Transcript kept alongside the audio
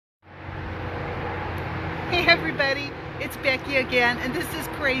Hey everybody, it's Becky again, and this is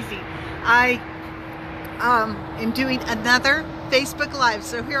crazy. I am doing another Facebook Live,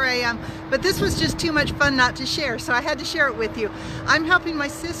 so here I am. But this was just too much fun not to share, so I had to share it with you. I'm helping my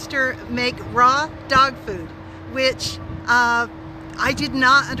sister make raw dog food, which I did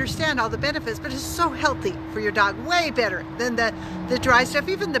not understand all the benefits, but it's so healthy for your dog, way better than the dry stuff.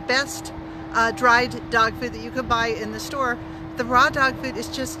 Even the best dried dog food that you can buy in the store, the raw dog food is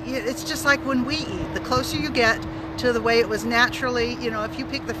it's just like when we eat. The closer you get to the way it was naturally, you know, if you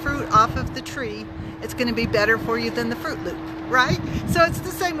pick the fruit off of the tree, it's going to be better for you than the Fruit Loop, right? So it's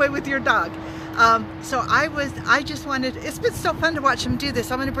the same way with your dog. So I just wanted, it's been so fun to watch them do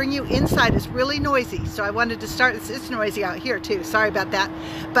this. I'm going to bring you inside. It's really noisy, so I wanted to start. It's noisy out here too, sorry about that.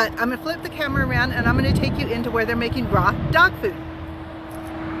 But I'm going to flip the camera around and I'm going to take you into where they're making raw dog food.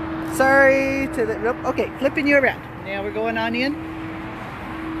 Sorry to the, okay, flipping you around. Now we're going on in.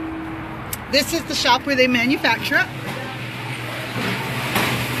 This is the shop where they manufacture it.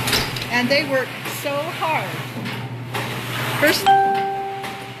 And they work so hard. First,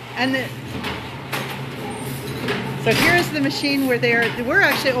 so here's the machine where we're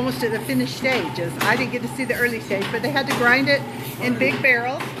actually almost at the finished stages. I didn't get to see the early stage, but they had to grind it in big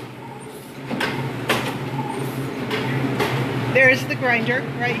barrels. There's the grinder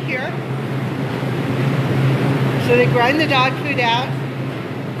right here. So they grind the dog food out.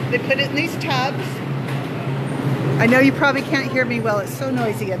 They put it in these tubs. I know you probably can't hear me well. It's so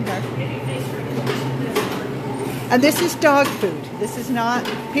noisy in here. And this is dog food. This is not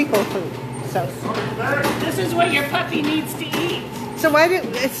people food. So this is what your puppy needs to eat. So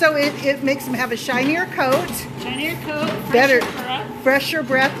it makes them have a shinier coat. Shinier coat, better, breath. Fresher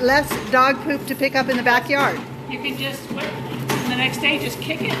breath, less dog poop to pick up in the backyard. You can just the next day just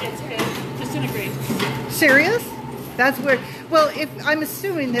kick it. It disintegrates. Serious? That's weird. Well, I'm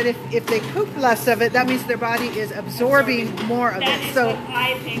assuming that if they poop less of it, that means their body is absorbing more of that it. Is so what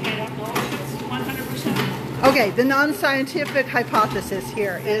I think. I don't know if it's 100%. Okay, the non-scientific hypothesis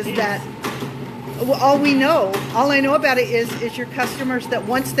here is that all I know about it is your customers that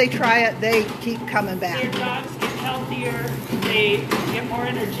once they try it, they keep coming back. Your dogs get healthier. They get more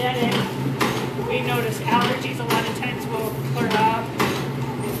energetic. We notice allergies a lot of times will clear up.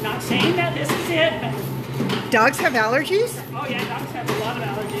 Not saying that this is it, but dogs have allergies? Oh yeah, dogs have a lot of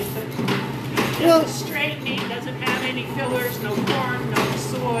allergies, but straight meat doesn't have any fillers, no corn, no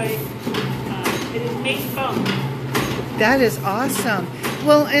soy. It is meat and bone. That is awesome.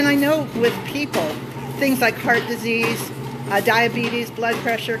 Well, and I know with people, things like heart disease, diabetes, blood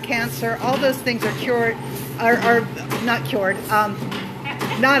pressure, cancer, all those things are cured, are not cured,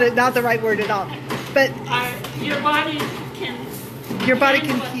 not the right word at all. But your body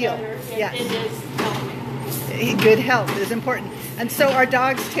can heal. Yes. It is healthy. Good health is important. And so our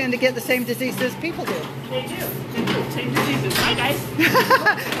dogs tend to get the same diseases people do. They do. Same diseases. Hi, guys.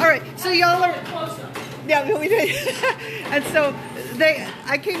 All right. So y'all are... Close-up. Yeah, we did. And so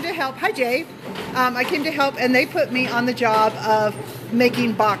I came to help. Hi, Jay. I came to help, and they put me on the job of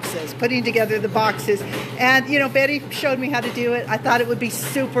making boxes, putting together the boxes. And, you know, Betty showed me how to do it. I thought it would be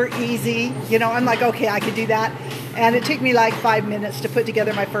super easy. You know, I'm like, okay, I could do that. And it took me like 5 minutes to put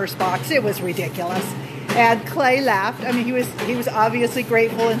together my first box. It was ridiculous. And Clay laughed. I mean, he was obviously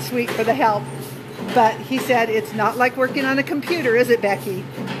grateful and sweet for the help. But he said, it's not like working on a computer, is it, Becky?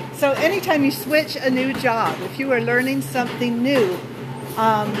 So anytime you switch a new job, if you are learning something new,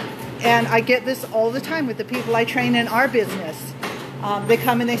 and I get this all the time with the people I train in our business, they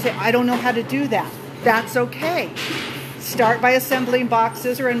come and they say, I don't know how to do that. That's okay. Start by assembling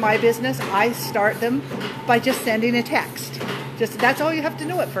boxes, or in my business, I start them by just sending a text. That's all you have to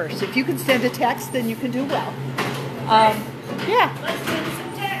know at first. If you can send a text, then you can do well. Yeah. Let's send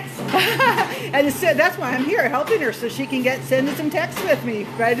some text. And that's why I'm here, helping her, so she can send some text with me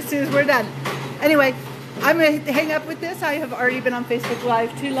right as soon as we're done. Anyway, I'm going to hang up with this. I have already been on Facebook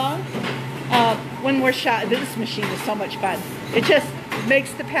Live too long. One more shot. This machine is so much fun. It just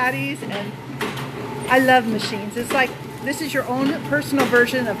makes the patties, and I love machines. It's like this is your own personal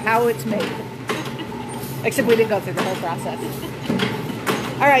version of how it's made. Except we didn't go through the whole process.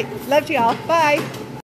 All right, love y'all. Bye.